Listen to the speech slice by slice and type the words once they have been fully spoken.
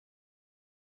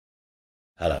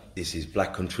Hello, this is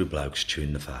Black Country Blokes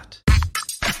chewing the fat.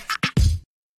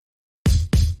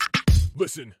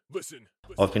 Listen.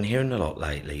 I've been hearing a lot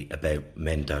lately about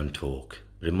men don't talk,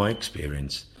 but in my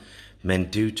experience,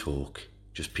 men do talk,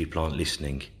 just people aren't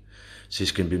listening. So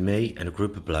it's going to be me and a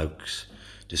group of blokes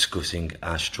discussing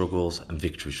our struggles and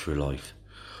victories through life.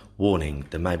 Warning,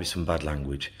 there may be some bad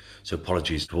language, so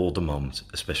apologies to all the moms,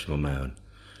 especially my own.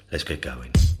 Let's get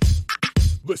going.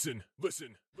 Listen.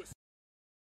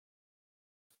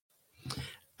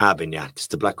 It's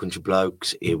the Black Country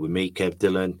Blokes, here with me, Kev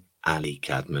Dillon, and Lee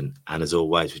Cadman. And as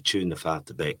always, we're chewing the fat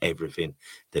about everything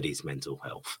that is mental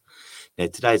health. Now,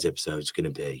 today's episode is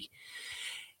going to be,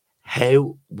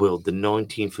 how will the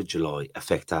 19th of July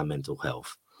affect our mental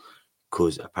health?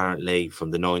 Because apparently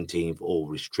from the 19th, all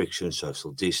restrictions,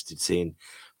 social distancing,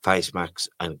 face masks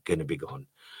are going to be gone.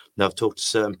 Now, I've talked to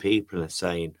certain people and they're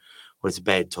saying, well, it's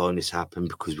about time this happened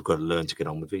because we've got to learn to get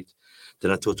on with it. Then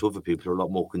I talk to other people who are a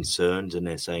lot more concerned and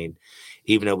they're saying,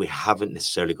 even though we haven't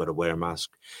necessarily got to wear a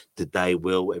mask, that they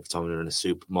will every time they're in a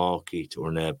supermarket or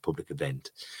in a public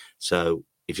event. So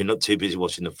if you're not too busy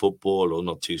watching the football or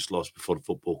not too sloshed before the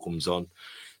football comes on,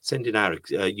 send in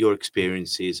your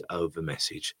experiences over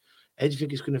message. How do you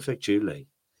think it's going to affect you, Lee?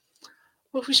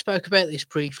 Well, we spoke about this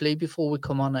briefly before we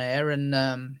come on air, and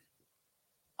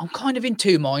I'm kind of in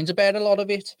two minds about a lot of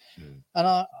it.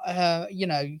 And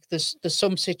there's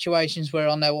some situations where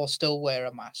I know I'll still wear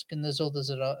a mask, and there's others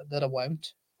that I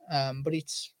won't. But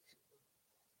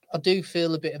I do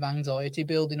feel a bit of anxiety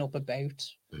building up about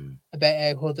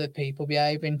how other people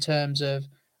behave in terms of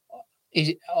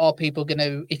are people going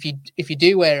to, if you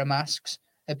do wear a mask,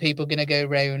 are people going to go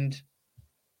around,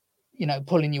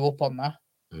 pulling you up on that?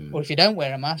 Or if you don't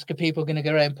wear a mask, are people going to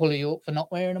go around pulling you up for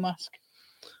not wearing a mask?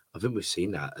 I think we've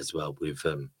seen that as well with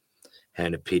how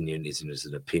an opinion isn't as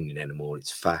an opinion anymore, it's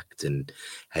fact, and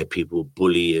how people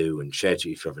bully you and shout at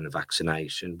you for having a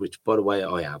vaccination, which, by the way,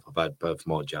 I have. I've had both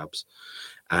my jabs.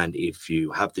 And if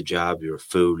you have the jab, you're a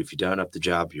fool. If you don't have the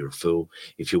jab, you're a fool.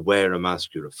 If you wear a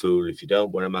mask, you're a fool. If you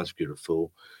don't wear a mask, you're a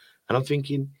fool. And I'm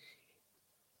thinking,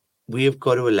 we have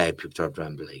got to allow people to have their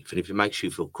own belief. And if it makes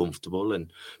you feel comfortable, and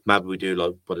maybe we do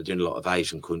like what I do in a lot of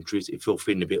Asian countries, if you're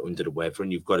feeling a bit under the weather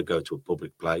and you've got to go to a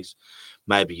public place,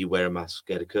 maybe you wear a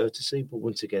mask out of courtesy. But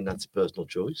once again, that's a personal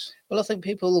choice. Well, I think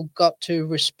people have got to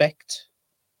respect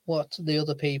what the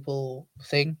other people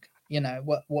think,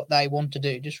 what they want to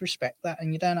do. Just respect that.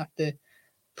 And you don't have to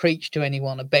preach to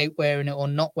anyone about wearing it or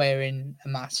not wearing a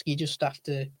mask. You just have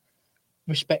to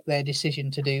respect their decision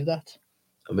to do that.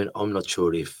 I mean, I'm not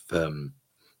sure if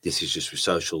this is just with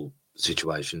social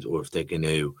situations or if they're going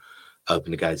to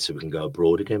open the gates so we can go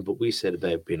abroad again. But we said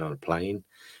about being on a plane.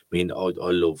 I mean, I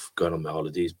love going on my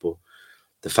holidays, but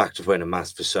the fact of wearing a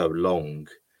mask for so long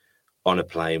on a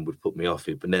plane would put me off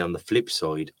it. But then on the flip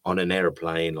side, on an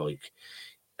aeroplane,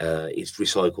 it's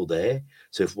recycled air.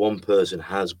 So if one person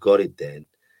has got it, then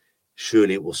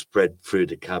surely it will spread through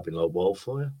the cabin like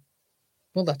wildfire.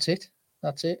 Well, that's it.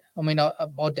 I mean, I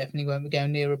definitely won't be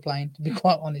going near a plane, to be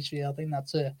quite honest with you. I think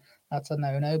that's a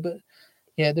no-no. But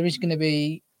yeah, there is going to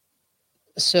be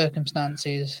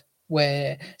circumstances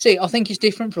where, I think it's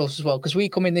different for us as well, because we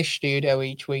come in this studio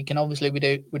each week, and obviously we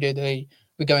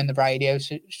go in the radio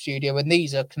studio, and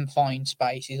these are confined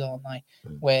spaces, aren't they?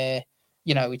 Where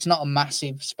it's not a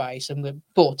massive space,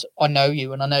 but I know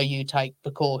you, and I know you take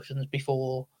precautions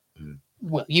before.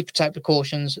 Well, you take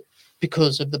precautions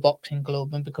because of the boxing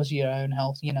club and because of your own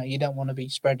health. You don't want to be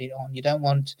spread it on. You don't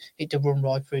want it to run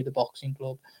right through the boxing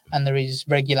club, and there is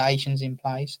regulations in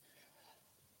place.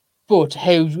 But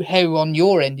how on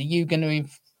your end are you going to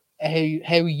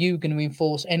how are you going to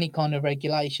enforce any kind of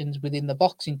regulations within the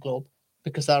boxing club,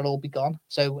 because that'll all be gone?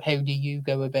 So how do you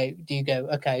go about? Do you go,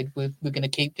 okay, we're going to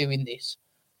keep doing this,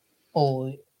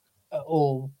 or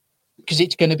because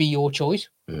it's going to be your choice,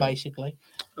 basically?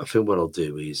 I think what I'll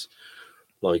do is,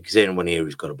 is anyone here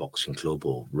who's got a boxing club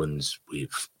or runs with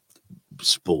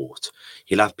sport,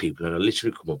 you'll have people and I'll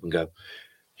literally come up and go,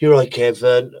 "You're right,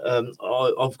 Kevin.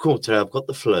 I've come up today. I've got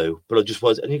the flu, but I just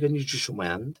was," and you're going to just shook my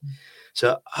hand.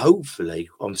 So hopefully,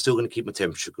 I'm still going to keep my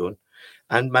temperature going,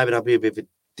 and maybe that'll be a bit of a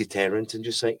deterrent. And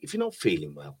just say, if you're not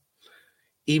feeling well,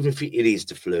 even if it is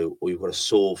the flu or you've got a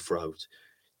sore throat,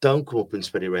 don't come up and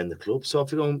spread it around the club. So I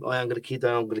think I'm going to keep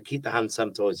the hand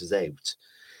sanitizers out.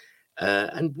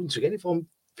 And once again, if I'm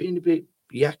feeling a bit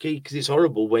yucky, because it's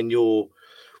horrible when you're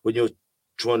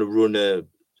trying to run a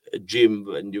gym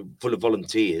and you're full of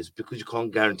volunteers, because you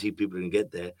can't guarantee people can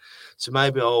get there. So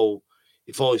maybe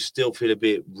if I still feel a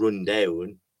bit run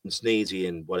down and sneezy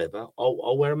and whatever,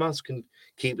 I'll wear a mask and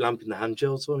keep lamping the hand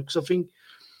gels on, because I think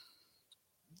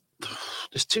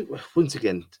there's once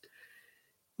again,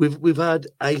 we've had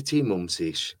 18 months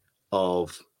ish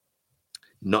of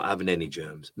not having any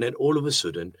germs, and then all of a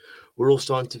sudden we're all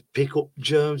starting to pick up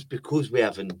germs because we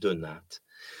haven't done that.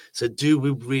 So do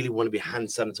we really want to be hand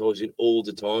sanitizing all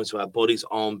the time so our bodies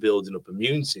aren't building up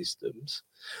immune systems?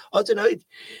 I don't know.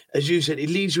 As you said, it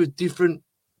leaves you with different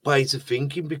ways of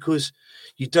thinking because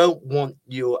you don't want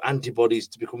your antibodies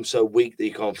to become so weak that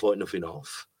you can't fight nothing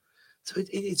off. So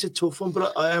it's a tough one,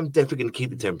 but I am definitely going to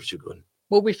keep the temperature going.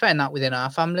 Well, we found that within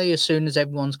our family. As soon as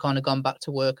everyone's kind of gone back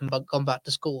to work and gone back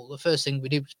to school, the first thing we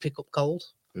did was pick up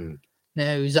colds. Mm.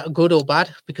 Now, is that good or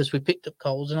bad? Because we picked up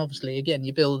colds, and obviously, again,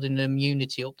 you're building an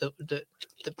immunity up that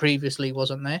previously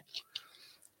wasn't there.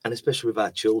 And especially with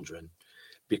our children,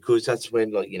 because that's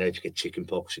when, like, you know, if you get chicken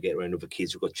pox, you get around other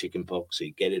kids who've got chicken pox, so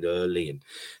you get it early, and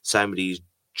some of these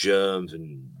germs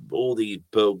and all these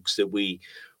bugs that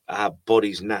our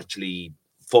bodies naturally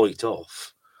fight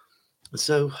off.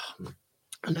 So,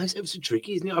 and that's ever so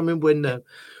tricky, isn't it? I remember when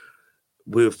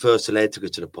we were first allowed to go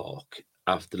to the park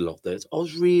after the lockdowns, I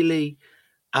was really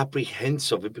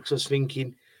apprehensive of it because I was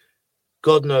thinking,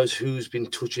 God knows who's been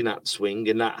touching that swing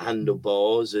and that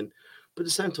handlebars, but at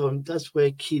the same time, that's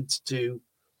where kids do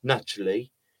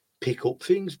naturally pick up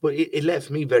things. But it left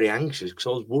me very anxious because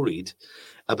I was worried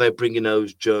about bringing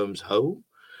those germs home.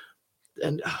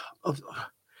 And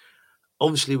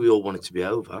obviously, we all want it to be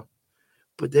over,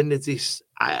 but then there's this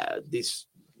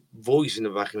voice in the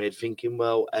back of my head thinking,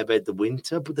 well, how about the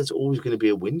winter? But there's always going to be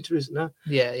a winter, isn't there?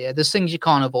 Yeah. There's things you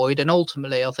can't avoid, and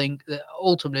ultimately, I think that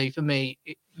for me,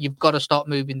 you've got to start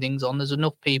moving things on. There's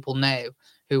enough people now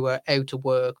who are out of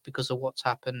work because of what's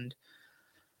happened.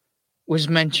 Was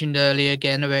mentioned earlier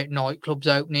again about nightclubs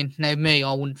opening. Now, me,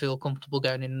 I wouldn't feel comfortable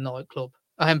going in a nightclub.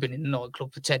 I haven't been in a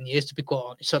nightclub for 10 years, to be quite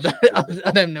honest. So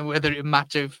I don't know whether it would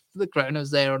matter if the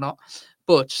corona's there or not.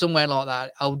 But somewhere like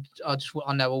that,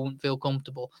 I know I wouldn't feel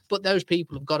comfortable. But those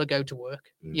people have got to go to work.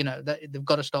 You know, they've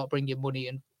got to start bringing money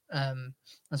in and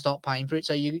start paying for it.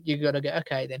 So you got to get,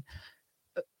 okay, then.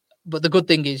 But the good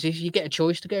thing is you get a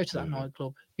choice to go to that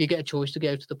nightclub. You get a choice to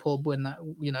go to the pub when that,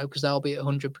 you know, because they'll be at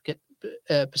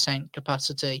 100%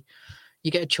 capacity.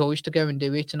 You get a choice to go and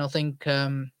do it. And I think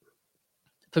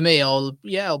for me,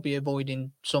 I'll be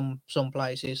avoiding some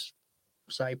places,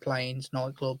 say planes,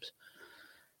 nightclubs.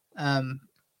 And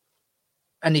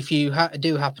if you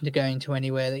do happen to go into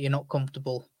anywhere that you're not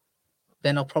comfortable,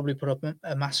 then I'll probably put up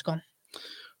a mask on.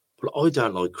 Well, I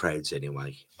don't like crowds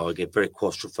anyway. I get very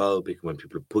claustrophobic when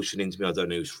people are pushing into me. I don't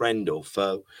know who's friend or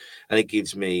foe, and it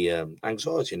gives me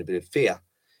anxiety and a bit of fear,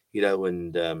 you know.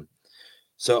 And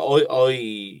so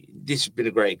I this has been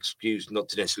a great excuse not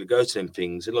to necessarily go to them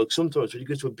things. And like sometimes when you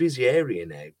go to a busy area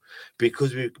now,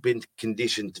 because we've been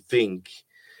conditioned to think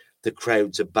the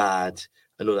crowds are bad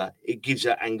and all that, it gives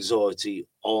that anxiety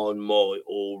on my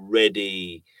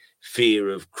already fear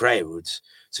of crowds.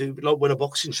 So like when a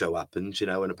boxing show happens, you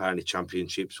know, and apparently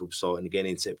championships will be starting again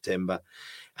in September,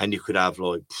 and you could have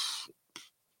like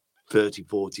 30,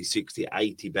 40, 60,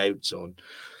 80 bouts on.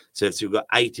 So if you've got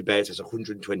 80 bouts, that's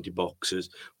 120 boxers,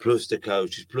 plus the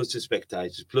coaches, plus the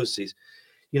spectators, plus this.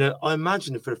 You know, I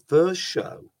imagine that for the first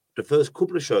show, the first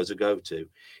couple of shows I go to,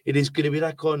 it is going to be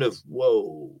that kind of,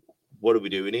 whoa, what are we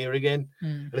doing here again?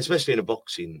 And especially in a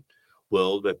boxing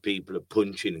world where people are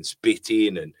punching and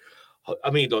spitting and,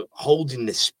 I mean, like holding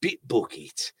the spit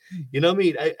bucket. You know what I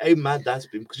mean? How mad that's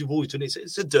been, because you've always done it.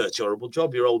 It's a dirty, horrible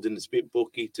job. You're holding the spit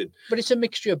bucket. But it's a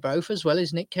mixture of both as well,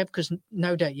 isn't it, Kev? Because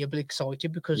no doubt you'll be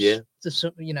excited because you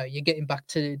know, you're getting back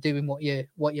to doing what you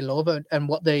love and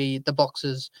what the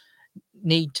boxers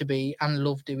need to be and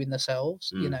love doing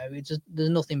themselves. You know, there's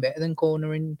nothing better than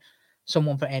cornering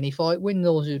someone for any fight, win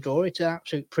or draw. It's an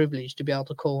absolute privilege to be able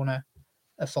to corner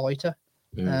a fighter.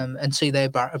 And see their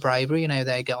bravery and how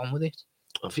they get on with it.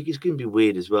 I think it's going to be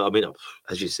weird as well. I mean,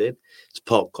 as you said, it's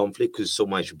part conflict because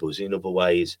some ways you're buzzing, other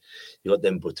ways you got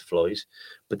them butterflies.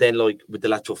 But then, like with the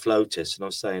lateral flow test, and I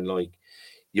was saying, like,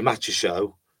 you match a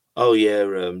show. Oh yeah,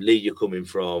 Lee, you're coming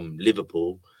from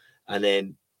Liverpool, and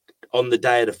then on the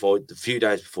day of the fight, a few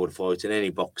days before the fight, and any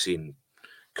boxing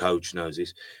coach knows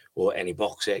this, or any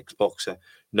boxer, ex-boxer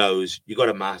knows you got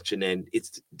a match, and then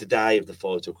it's the day of the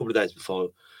fight, or a couple of days before.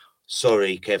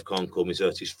 Sorry, Kev can't come, he's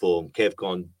hurt his form. Kev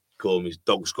can't come, his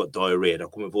dog's got diarrhea. They'll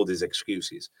come with all these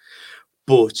excuses.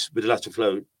 But with the lateral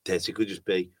flow test, it could just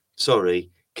be,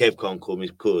 sorry, Kev can't come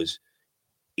because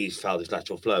he's failed his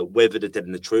lateral flow. Whether they're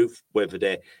telling the truth, whether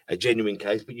they're a genuine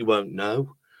case, but you won't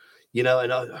know. You know,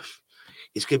 and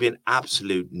it's going to be an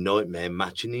absolute nightmare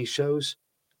matching these shows.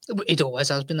 It always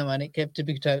has been the one, it Kev, to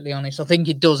be totally honest. I think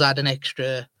it does add an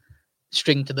extra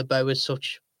string to the bow as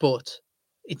such, but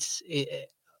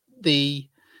the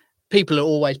people are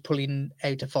always pulling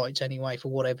out of fights anyway for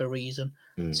whatever reason.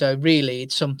 So really,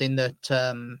 it's something that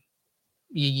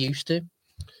you're used to.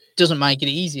 Doesn't make it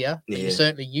easier, but you're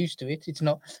certainly used to it. It's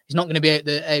not going to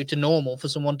be out to normal for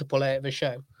someone to pull out of a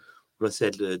show. Well, I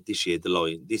said this year,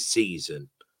 this season,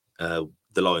 the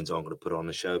Lions aren't going to put on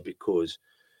a show because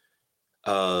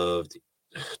you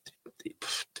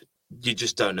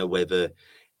just don't know whether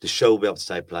the show will be able to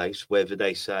take place, whether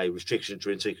they say restrictions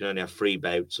are in so you can only have 3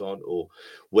 bouts on, or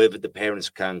whether the parents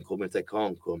can come if they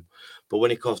can't come. But when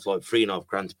it costs like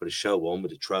 $3.5 to put a show on with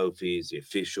the trophies, the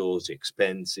officials, the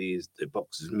expenses, the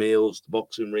boxers' meals, the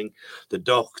boxing ring, the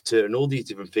doctor, and all these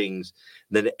different things,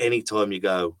 then at any time you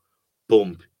go,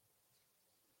 bump,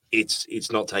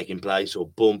 it's not taking place, or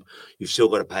bump, you've still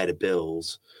got to pay the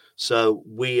bills. So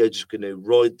we are just going to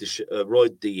ride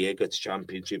the year, go to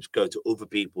championships, go to other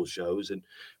people's shows, and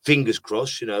fingers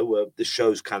crossed, the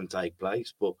shows can take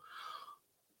place. But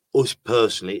us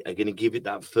personally are going to give it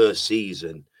that first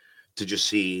season to just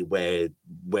see where it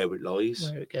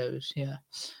lies. Where it goes, yeah.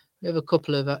 We have a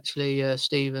couple of actually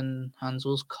Stephen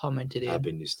Hansel's commented in. I've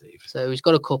been to Steve. So he's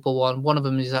got a couple. One of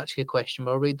them is actually a question,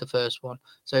 but I'll read the first one.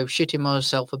 So shitting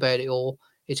myself about it all.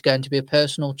 It's going to be a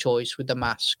personal choice with the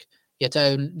mask. Yet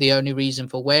the only reason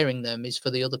for wearing them is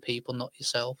for the other people, not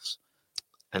yourselves.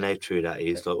 And how true that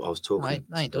is. Like I was talking.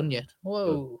 I ain't done yet.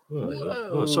 Whoa.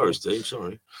 Oh, sorry, Steve.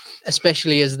 Sorry.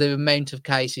 Especially as the amount of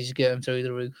cases going through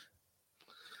the roof.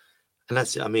 And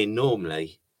that's it. I mean,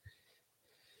 normally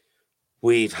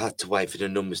we've had to wait for the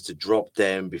numbers to drop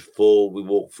down before we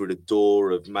walk through the door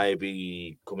of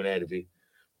maybe coming out of it.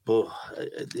 But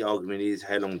the argument is,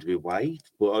 how long do we wait?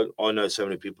 But I know so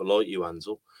many people like you,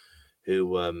 Ansel,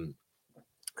 who are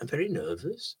very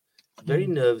nervous about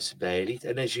it.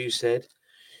 And as you said,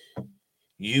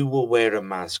 you will wear a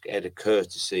mask out of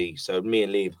courtesy. So me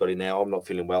and Lee have got it now. I'm not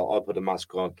feeling well. I put a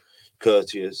mask on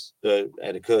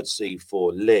out of courtesy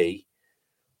for Lee.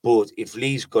 But if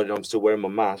Lee's got it, I'm still wearing my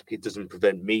mask. It doesn't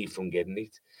prevent me from getting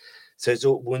it. So it's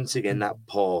once again that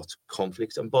part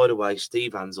conflict. And by the way,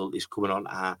 Steve Ansel is coming on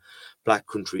our Black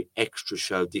Country Extra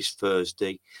show this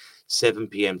Thursday, 7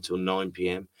 p.m. till 9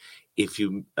 p.m. If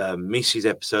you miss his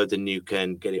episode, then you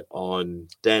can get it on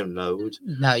download.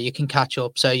 No, you can catch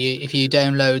up. So if you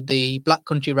download the Black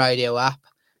Country Radio app,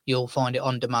 you'll find it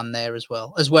on demand there as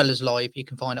well as live. You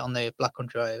can find it on the Black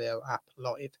Country Radio app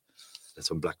live.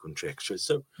 That's on Black Country Extra.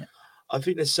 So I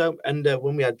think there's so, and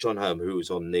when we had John Holm, who was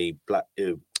on the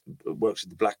works at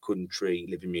the Black Country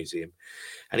Living Museum,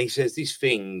 and he says this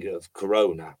thing of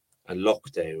Corona and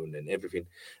lockdown and everything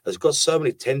has got so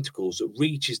many tentacles that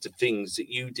reaches to things that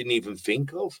you didn't even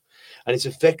think of, and it's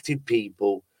affected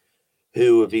people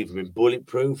who have either been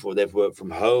bulletproof, or they've worked from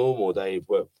home, or they've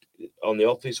worked on the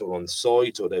office or on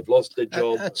site, or they've lost their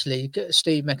job. Actually,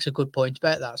 Steve makes a good point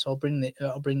about that, so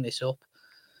I'll bring this up.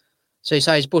 So he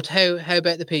says, but how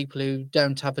about the people who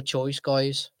don't have a choice,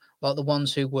 guys? Like the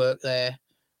ones who work there,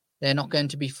 they're not going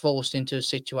to be forced into a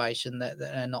situation that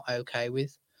they're not okay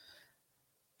with.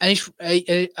 And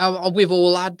we've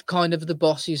all had kind of the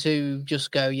bosses who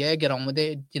just go, yeah, get on with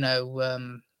it.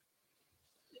 It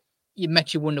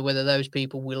makes you wonder whether those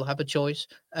people will have a choice.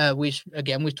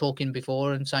 We're talking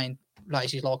before and saying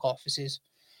places like offices.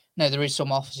 No, there is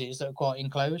some offices that are quite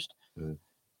enclosed.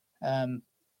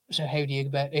 So how do you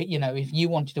about it? If you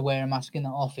wanted to wear a mask in that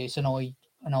office and I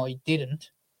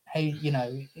didn't, how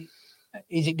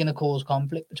is it going to cause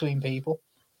conflict between people?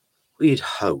 We'd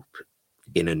hope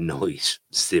in a nice,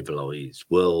 civilized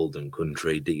world and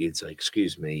country that you'd say,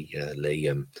 "Excuse me,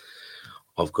 Lee,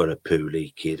 I've got a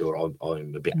poorly kid, or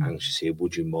I'm a bit anxious here.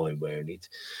 Would you mind wearing it?"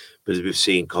 But as we've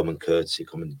seen, common courtesy,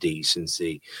 common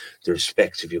decency, the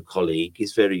respect of your colleague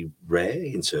is very rare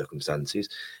in circumstances,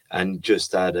 and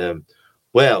just that.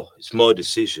 Well, it's my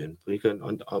decision.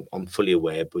 I'm fully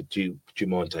aware, but do you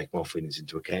mind taking my feelings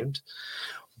into account?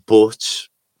 But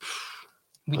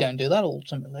we don't do that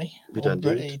ultimately. We don't do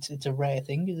it. It's a rare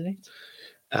thing, isn't it?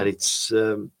 And it's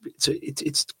going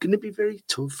to be very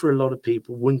tough for a lot of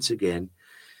people. Once again,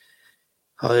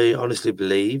 I honestly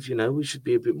believe, we should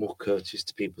be a bit more courteous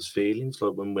to people's feelings.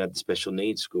 Like when we had the special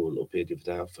needs school up here the other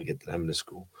day, I forget the name of the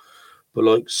school, but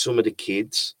like some of the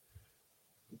kids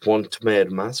want to wear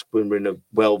a mask when we're in a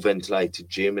well-ventilated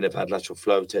gym and have had lateral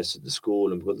flow tests at the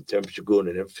school and we've got the temperature gun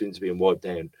and everything's being wiped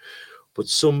down. But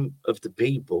some of the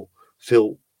people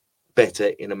feel better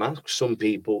in a mask. Some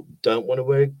people don't want to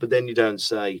wear it, but then you don't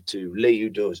say to Lee, who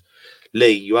does,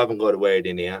 Lee, you haven't got to wear it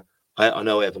in here. I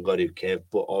know I haven't got to, Kev,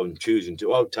 but I'm choosing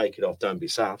to. I'll take it off, don't be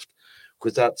soft,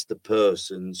 because that's the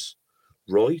person's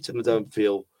right. And I don't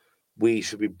feel we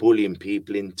should be bullying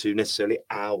people into necessarily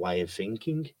our way of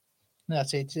thinking.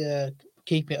 That's it.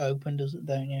 keep it open,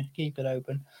 don't you? Keep it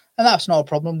open, and that's not a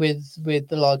problem with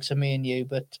the likes of me and you.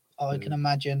 But I can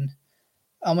imagine.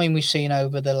 I mean, we've seen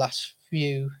over the last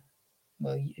 18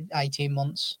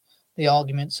 months, the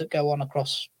arguments that go on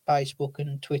across Facebook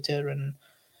and Twitter, and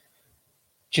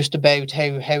just about how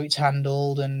it's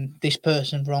handled, and this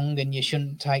person's wrong, and you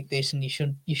shouldn't take this, and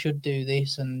you should do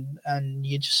this, and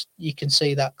you can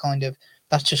see that kind of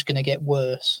that's just going to get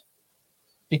worse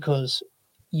because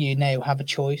you now have a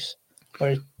choice,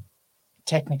 whereas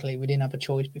technically we didn't have a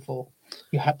choice before.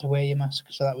 You had to wear your mask,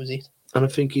 so that was it. And I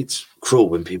think it's cruel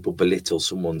when people belittle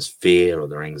someone's fear or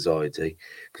their anxiety,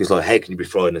 because like, how can you be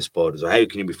frightened of spiders, or how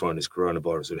can you be frightened of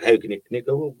coronavirus, or how can you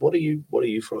go, well, what are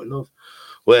you frightened of?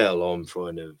 Well, I'm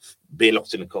frightened of being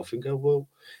locked in a coffin. Go, well,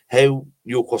 how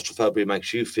your claustrophobia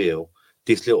makes you feel,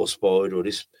 this little spider or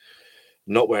this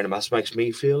not wearing a mask makes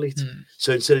me feel it.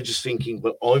 So instead of just thinking,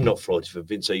 well, I'm not frightened of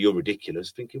Vince, so you're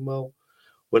ridiculous, thinking, well,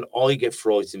 when I get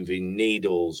frightened with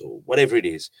needles or whatever it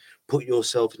is, put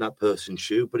yourself in that person's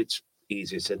shoe. But it's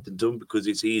easier said than done, because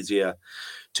it's easier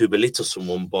to belittle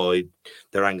someone by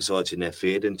their anxiety and their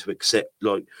fear than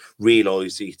to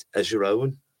realise it as your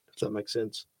own. Does that make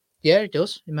sense? Yeah, it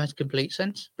does. It makes complete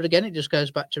sense. But again, it just goes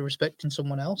back to respecting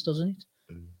someone else, doesn't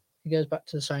it? It goes back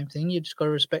to the same thing. You just got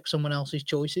to respect someone else's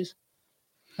choices.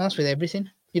 That's with everything.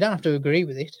 You don't have to agree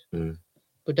with it,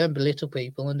 but don't belittle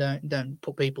people and don't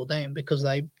put people down because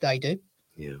they do.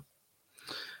 Yeah.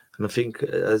 And I think,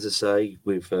 as I say,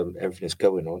 with everything that's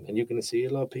going on, and you're going to see a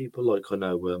lot of people, like I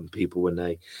know people when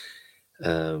they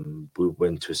we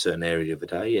went to a certain area the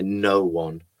other day and no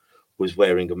one was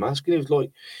wearing a mask. And it was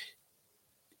like,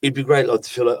 it'd be great like to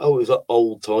feel like, oh, it was like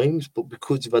old times, but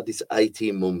because you've had this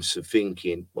 18 months of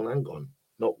thinking, well, hang on,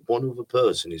 not one other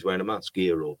person is wearing a mask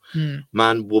here, or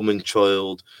man, woman,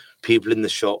 child, people in the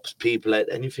shops, people out,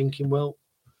 and you're thinking, well,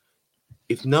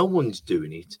 if no one's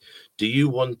doing it, do you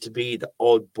want to be the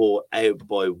oddball out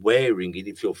by wearing it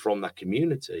if you're from that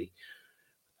community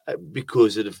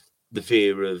because of the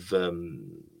fear of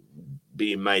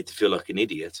being made to feel like an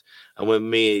idiot? And when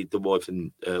me, the wife,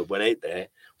 and went out there,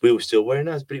 we were still wearing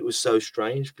ours, but it was so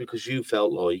strange because you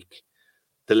felt like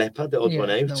the leopard, the odd one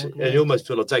out, and you almost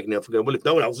feel like taking it off and going, well, if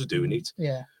no one else is doing it,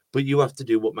 but you have to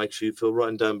do what makes you feel right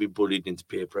and don't be bullied into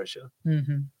peer pressure.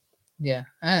 Yeah,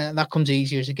 and that comes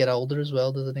easier as you get older as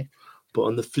well, doesn't it? But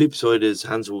on the flip side, as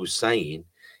Hansel was saying,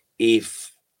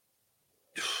 if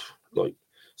like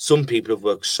some people have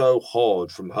worked so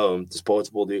hard from home, despite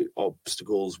all the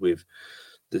obstacles with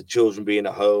the children being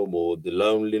at home or the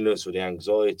loneliness or the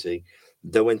anxiety,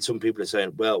 then when some people are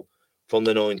saying, well, from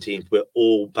the 19th, we're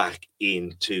all back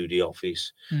into the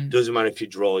office. Doesn't matter if you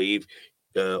drive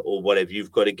or whatever,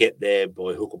 you've got to get there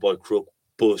by hook or by crook,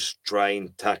 bus,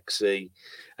 train, taxi,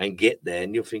 and get there.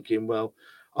 And you're thinking, well,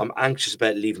 I'm anxious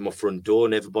about leaving my front door,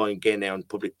 never buying getting out on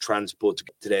public transport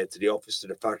to get to the office, to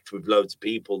the factory with loads of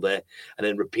people there, and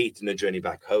then repeating the journey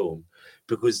back home,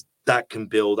 because that can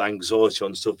build anxiety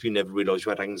on stuff you never realised you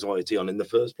had anxiety on in the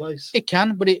first place. It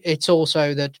can, but it's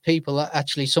also that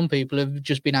some people have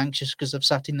just been anxious because they've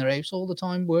sat in their house all the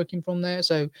time working from there.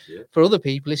 So for other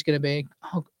people, it's going to be,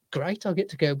 oh, great, I'll get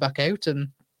to go back out. And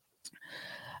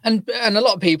a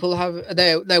lot of people have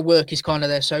their work is kind of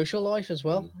their social life as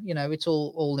well. You know, it's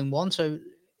all in one. So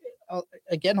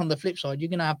again, on the flip side, you're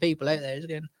going to have people out there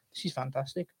again. This is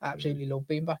fantastic. I absolutely love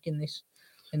being back in this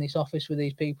office with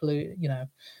these people who, you know,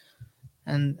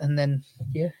 and then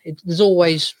there's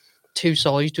always two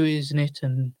sides to it, isn't it?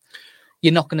 And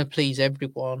you're not going to please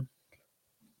everyone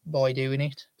by doing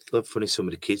it. It's funny, some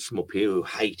of the kids from up here who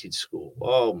hated school.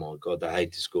 Oh my God, they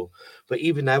hated school. But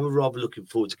even now, we're rather looking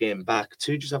forward to getting back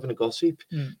to just having a gossip,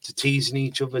 to teasing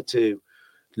each other, to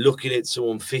looking at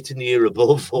someone fit in the year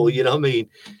above, or you know what I mean?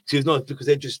 So it's nice because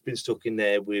they've just been stuck in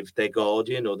there with their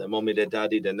guardian or their mummy, their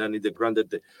daddy, their nanny, their granddad,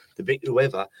 the big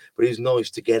whoever. But it's nice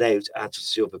to get out and actually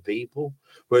see other people.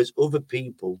 Whereas other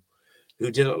people who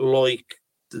didn't like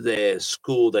their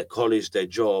school, their college, their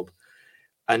job,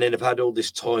 and then have had all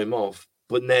this time off,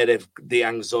 but now they've the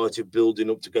anxiety of building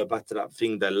up to go back to that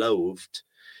thing they loathed,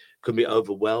 can be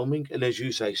overwhelming. And as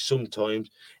you say, sometimes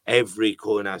every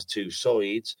coin has two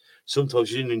sides.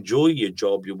 Sometimes you didn't enjoy your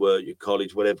job, your work, your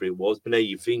college, whatever it was, but now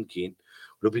you're thinking,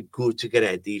 it'll be good to get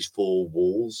out these four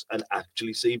walls and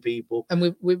actually see people.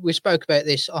 And we spoke about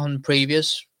this on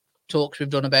previous talks we've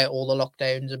done about all the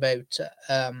lockdowns, about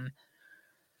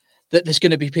that there's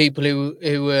going to be people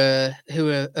who are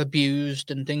abused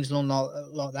and things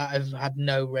like that have had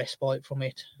no respite from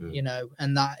it, you know,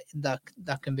 and that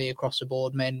can be across the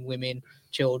board, men, women,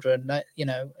 children, that, you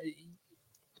know.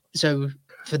 So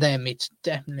for them, it's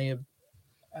definitely an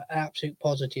absolute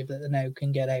positive that they now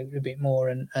can get out a bit more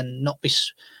and not be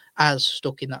as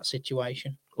stuck in that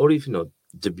situation. Or even not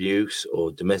abuse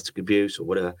or domestic abuse or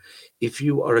whatever. If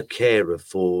you are a carer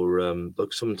for,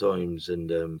 like sometimes, and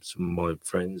some of my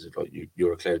friends, like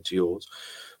you're a carer to yours,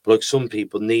 but like some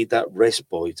people need that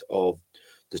respite of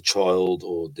the child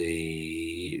or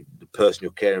the person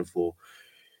you're caring for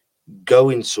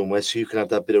going somewhere so you can have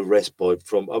that bit of respite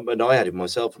from. And I had it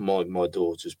myself, and my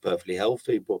daughter's perfectly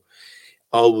healthy, but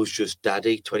I was just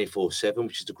daddy 24/7,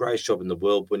 which is the greatest job in the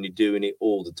world. When you're doing it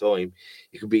all the time,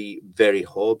 it can be very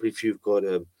hard. But if you've got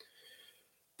a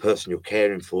person you're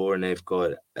caring for and they've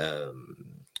got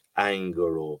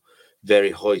anger or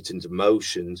very heightened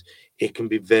emotions, it can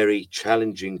be very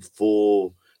challenging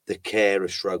for the carer,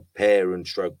 stroke parent,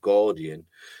 stroke guardian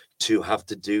to have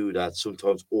to do that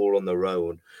sometimes all on their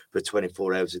own for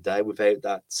 24 hours a day without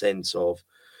that sense of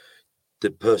the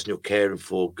person you're caring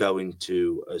for going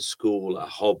to a school, a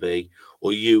hobby,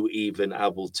 or you even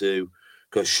able to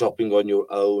go shopping on your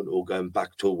own or going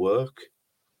back to work.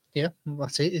 Yeah,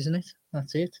 that's it, isn't it?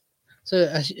 That's it. So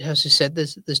as you said,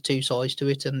 there's two sides to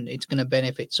it, and it's going to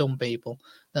benefit some people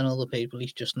than other people.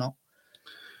 It's just not,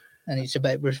 and it's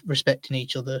about respecting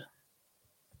each other,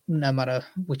 no matter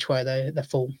which way they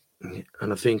fall.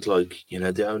 And I think, like,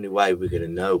 the only way we're going to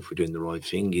know if we're doing the right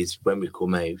thing is when we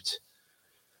come out,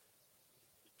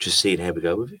 just seeing how we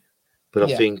go with it. But I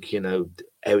Yeah. think,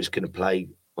 how it's going to play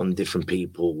on different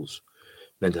people's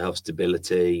mental health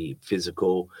stability,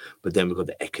 physical, but then we've got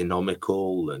the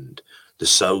economical and the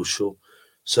social.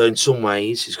 So in some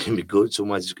ways it's going to be good, some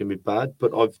ways it's going to be bad.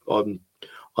 But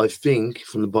I think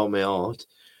from the bottom of my heart,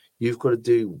 you've got to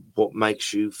do what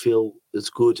makes you feel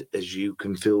as good as you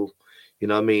can feel. You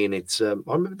know what I mean? It's I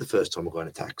remember the first time I got in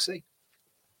a taxi,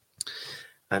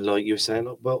 and like you were saying,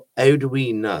 like, well, how do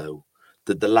we know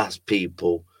that the last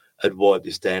people had wiped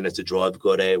this down as the driver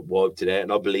got out, wiped it out?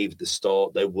 And I believe at the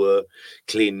start they were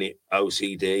cleaning it,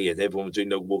 OCD, and everyone was doing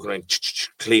the walking around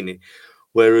cleaning.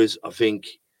 Whereas I think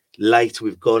later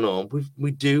we've gone on,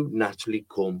 we do naturally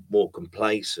become more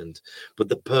complacent. But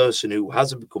the person who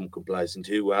hasn't become complacent,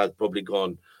 who has probably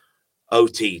gone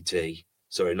OTT,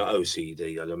 sorry, not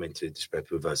OCD, I don't mean to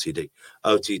disrespect with OCD,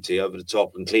 OTT, over the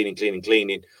top and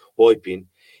cleaning, wiping.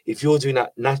 If you're doing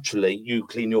that naturally, you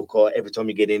clean your car every time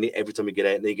you get in it, every time you get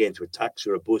out, and then you get into a taxi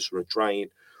or a bus or a train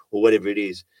or whatever it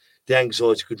is, the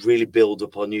anxiety could really build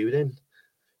up on you then,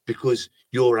 because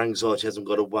your anxiety hasn't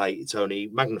got away, it's only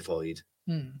magnified.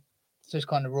 So it's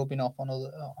kind of rubbing off on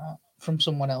other from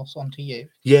someone else onto you.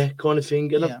 Yeah, kind of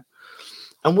thing. And, Yeah.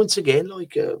 and once again,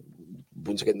 like, the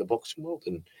boxing world,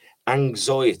 and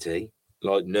anxiety,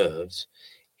 like nerves,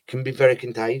 can be very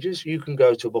contagious. You can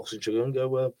go to a boxing gym and go,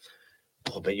 well,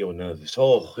 I bet you're nervous.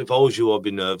 Oh, if I was you, I'd be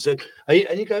nervous. And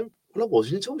you go, well, I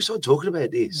wasn't until we started talking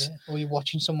about this. Yeah. Or you're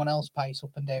watching someone else pace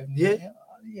up and down. Yeah.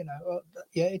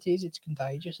 Yeah, it is. It's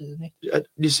contagious, isn't it?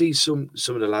 You see some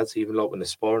of the lads, even like when they're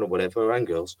sparring or whatever, and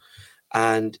girls,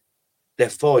 and they're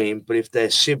fine. But if their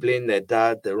sibling, their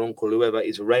dad, their uncle, whoever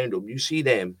is around them, you see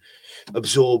them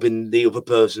absorbing the other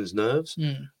person's nerves.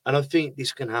 And I think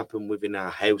this can happen within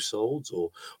our households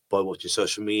or by watching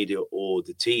social media or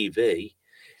the TV.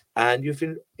 And you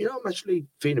feel, I'm actually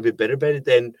feeling a bit better about it.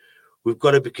 Then we've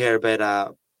got to be care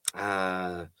about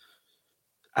our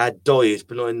diet,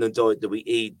 but not in the diet that we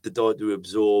eat, the diet that we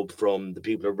absorb from the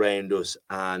people around us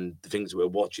and the things that we're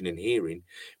watching and hearing,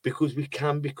 because we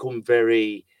can become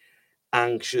very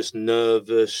anxious,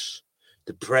 nervous,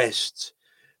 depressed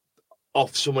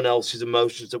off someone else's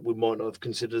emotions that we might not have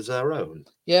considered as our own.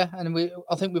 Yeah, and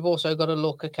I think we've also got to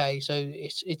look. Okay, so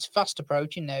it's fast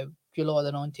approaching now, July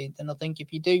the 19th, and I think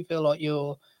if you do feel like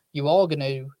you are going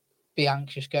to be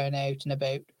anxious going out and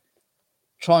about,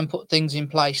 try and put things in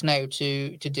place now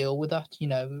to deal with that.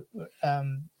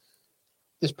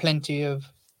 There's plenty of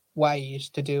ways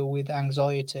to deal with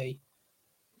anxiety.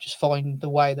 Just find the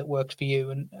way that works for you,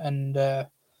 and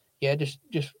just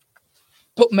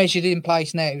put measures in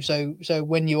place now. So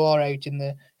when you are out in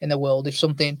the world, if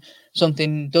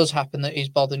something does happen that is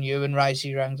bothering you and raises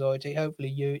your anxiety,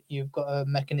 hopefully you've got a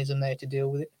mechanism there to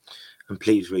deal with it. And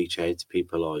please reach out to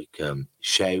people like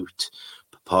Shout,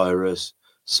 Papyrus,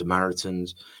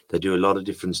 Samaritans. They do a lot of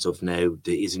different stuff now.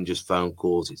 There isn't just phone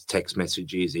calls, it's text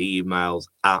messages, emails,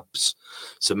 apps.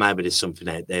 So maybe there's something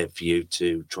out there for you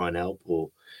to try and help, or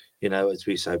as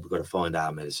we say, we've got to find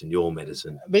our medicine, your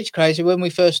medicine. But it's crazy. When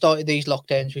we first started these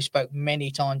lockdowns, we spoke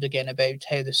many times again about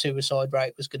how the suicide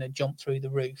rate was going to jump through the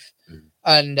roof.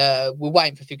 And we're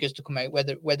waiting for figures to come out,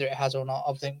 whether it has or not.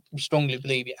 I think we strongly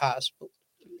believe it has. But,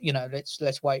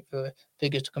 let's wait for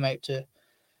figures to come out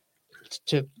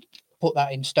to put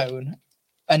that in stone.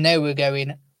 And now we're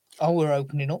going, we're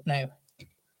opening up now.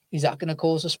 Is that going to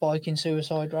cause a spike in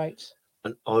suicide rates?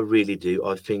 And I really do.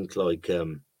 I think like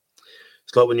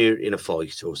it's like when you're in a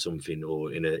fight or something,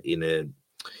 or in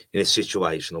a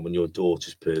situation, or when your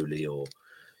daughter's poorly, or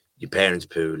your parents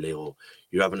poorly, or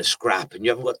you're having a scrap and you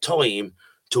haven't got time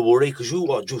to worry because you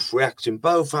are just reacting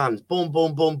both hands, boom,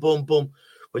 boom, boom, boom, boom.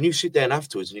 When you sit down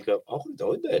afterwards and you go, I could have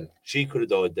died then, she could have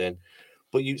died then,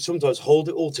 but you sometimes hold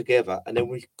it all together, and then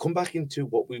we come back into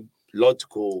what we like to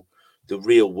call the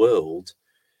real world.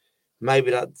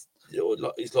 Maybe that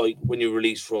it's like when you're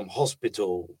released from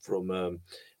hospital, from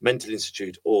mental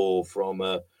institute, or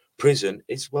from prison.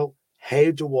 It's, well,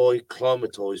 how do I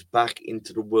climatize back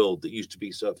into the world that used to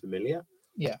be so familiar?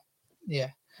 Yeah,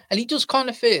 and it does kind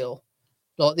of feel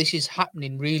like this is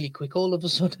happening really quick all of a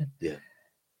sudden. Yeah.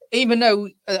 Even though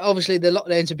obviously the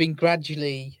lockdowns have been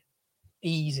gradually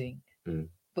easing,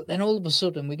 but then all of a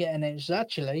sudden we get announced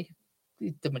actually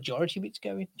the majority of it's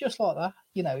going just like that.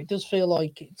 It does feel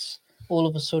like it's all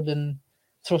of a sudden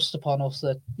thrust upon us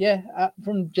that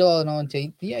from July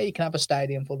 19th, you can have a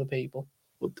stadium full of people.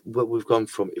 Well, we've gone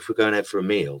from, if we're going out for a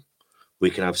meal, we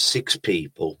can have 6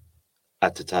 people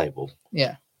at the table.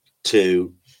 Yeah.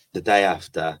 To the day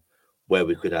after, where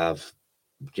we could have,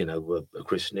 a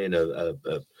christening, a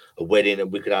wedding,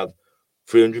 and we could have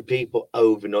 300 people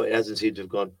overnight. It hasn't seemed to have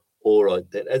gone all right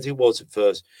then, as it was at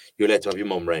first. You're allowed to have your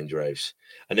mum around your house,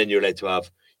 and then you're allowed to have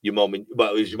your mum it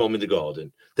was your mum in the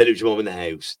garden, then it was your mum in the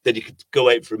house, then you could go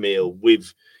out for a meal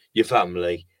with your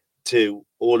family, to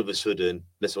all of a sudden,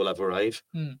 let's all have a rave.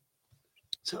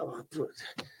 So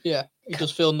yeah, it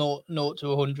does feel 0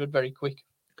 to 100 very quick.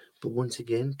 But once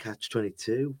again,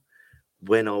 catch-22.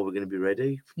 When are we going to be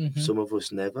ready? Some of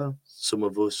us never. Some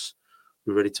of us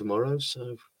we're ready tomorrow.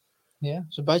 So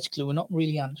so basically, we're not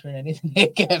really answering anything here,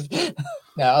 Kev.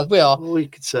 No, we are. All you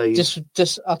could say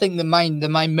just I think the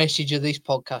main message of this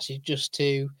podcast is just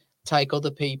to take other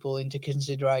people into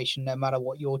consideration, no matter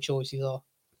what your choices are.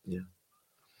 Yeah.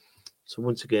 So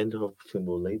once again, I think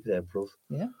we'll leave there, Prof.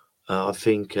 Yeah. I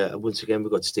think once again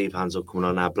we've got Steve Hansel coming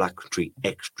on our Black Country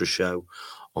Extra show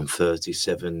on Thursday,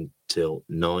 7 till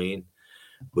 9.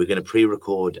 We're going to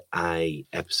pre-record a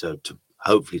episode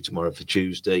hopefully tomorrow for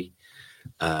Tuesday.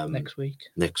 Next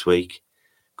week,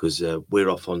 because we're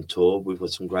off on tour. We've got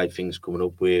some great things coming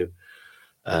up. We're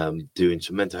doing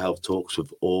some mental health talks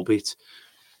with Orbit,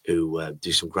 who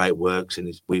do some great works,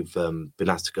 and we've been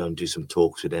asked to go and do some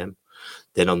talks with them.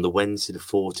 Then on the Wednesday the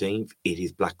 14th, it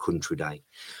is Black Country Day.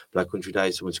 Black Country Day,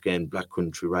 so once again, Black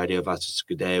Country Radio have asked us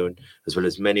to go down, as well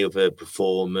as many other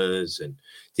performers and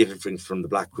different things from the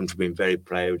Black Country, being very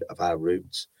proud of our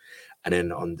roots. And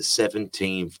then on the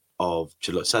 17th of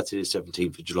July, Saturday the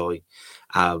 17th of July,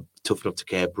 our Tough Enough to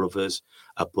Care brothers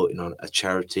are putting on a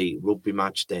charity rugby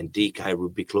match, then DK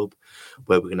Rugby Club,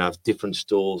 where we're going to have different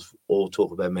stalls, all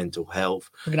talk about mental health.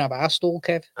 We're going to have our stall,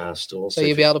 Kev. Our stall. So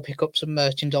you'll be able to pick up some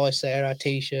merchandise there, our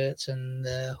T-shirts and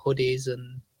hoodies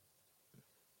and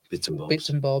bits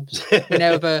and bobs. We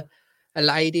now have a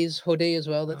ladies hoodie as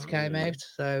well that's came out.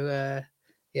 So,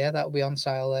 that'll be on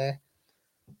sale there.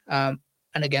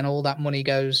 And again, all that money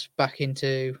goes back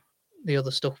into the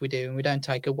other stuff we do, and we don't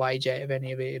take a wage out of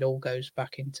any of it. It all goes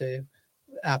back into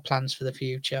our plans for the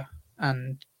future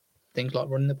and things like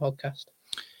running the podcast.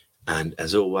 And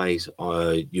as always,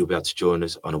 you'll be able to join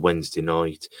us on a Wednesday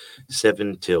night,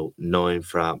 7 till 9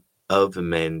 for our Over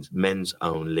men's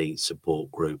only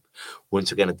support group.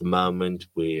 Once again, at the moment,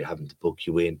 we're having to book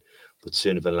you in, but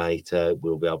sooner than later,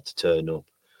 we'll be able to turn up.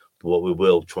 But what we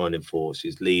will try and enforce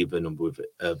is leave a number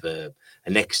of a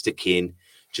next to kin,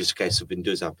 just in case something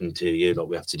does happen to you, like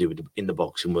we have to do in the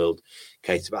boxing world, in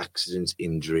case of accidents,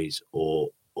 injuries, or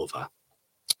other.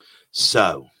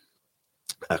 So,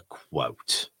 a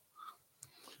quote.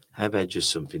 How about just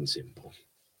something simple?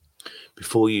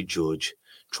 Before you judge,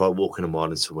 try walking a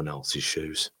mile in someone else's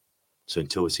shoes. So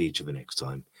until we see each other next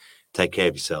time, take care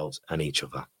of yourselves and each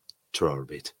other. Ta-ra a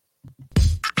bit.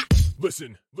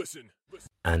 Listen.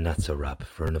 And that's a wrap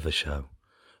for another show.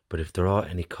 But if there are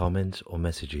any comments or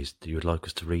messages that you would like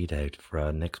us to read out for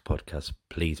our next podcast,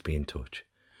 please be in touch.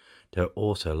 There are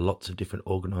also lots of different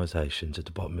organisations at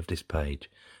the bottom of this page,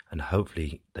 and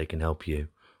hopefully they can help you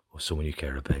or someone you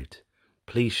care about.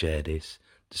 Please share this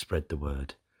to spread the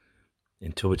word.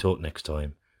 Until we talk next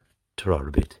time, ta-ra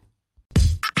a bit.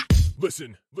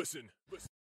 Listen.